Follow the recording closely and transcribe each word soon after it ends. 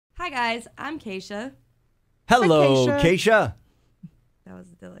Hi guys, I'm Kasha. Hello, Hi, Kasha. That was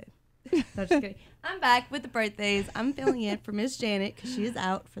delayed. No, just kidding. I'm back with the birthdays. I'm filling in for Miss Janet because she is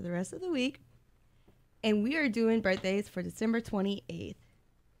out for the rest of the week. And we are doing birthdays for December 28th.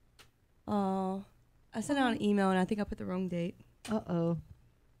 Oh, I sent out an email and I think I put the wrong date. Uh-oh.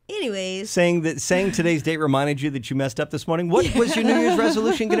 Anyways. Saying today's date reminded you that you messed up this morning. What was your New Year's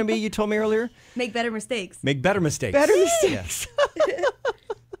resolution going to be? You told me earlier. Make better mistakes. Make better mistakes. Better mistakes.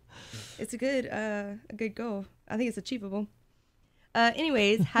 It's a good goal. I think it's achievable.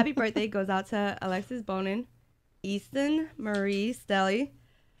 Anyways, happy birthday goes out to Alexis Bonin, Easton Marie Stelly,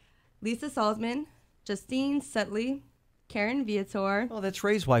 Lisa Salzman, Justine Sutley, Karen Viator. Oh, that's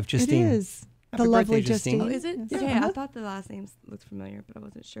Ray's wife, Justine. It is. Happy The lovely birthday, Justine. Oh, Justine. is it? Yeah. Okay, Uh-huh. I thought the last name looked familiar, but I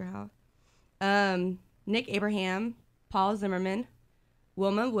wasn't sure how. Nick Abraham, Paul Zimmerman,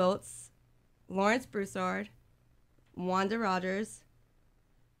 Wilma Wiltz, Lawrence Broussard, Wanda Rogers,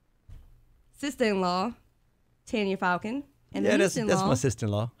 sister-in-law, Tanya Falcon, and Yeah, the that's niece-in-law, my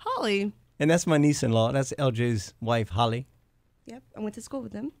sister-in-law. Holly. And that's my niece-in-law. That's LJ's wife, Holly. Yep, I went to school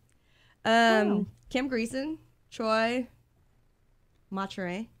with them. Wow. Kim Greason, Troy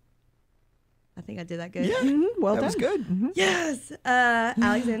Matre. I think I did that good. Yeah, Well that done. was good. Mhm. Yes.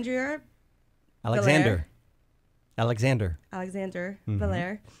 Alexandria Alexander. Mhm.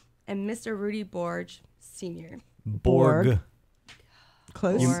 Valaire, and Mr. Rudy Borge Sr. Borg.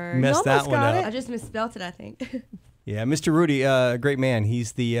 Close. You Borg. messed You that almost one got up. I just misspelled it, I think. Yeah, Mr. Rudy, great man.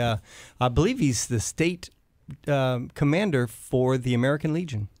 He's the, I believe he's the state commander for the American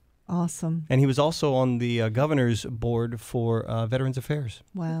Legion. Awesome. And he was also on the governor's board for Veterans Affairs.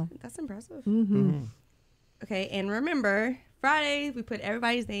 Wow. That's impressive. Mm-hmm. Okay, and remember, Friday, we put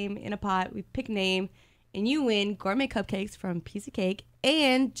everybody's name in a pot. We pick a name, and you win gourmet cupcakes from Piece of Cake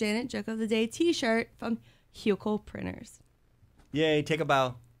and Janet Joke of the Day t-shirt from Huckel Printers. Yay, take a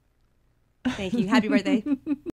bow. Thank you. Happy birthday.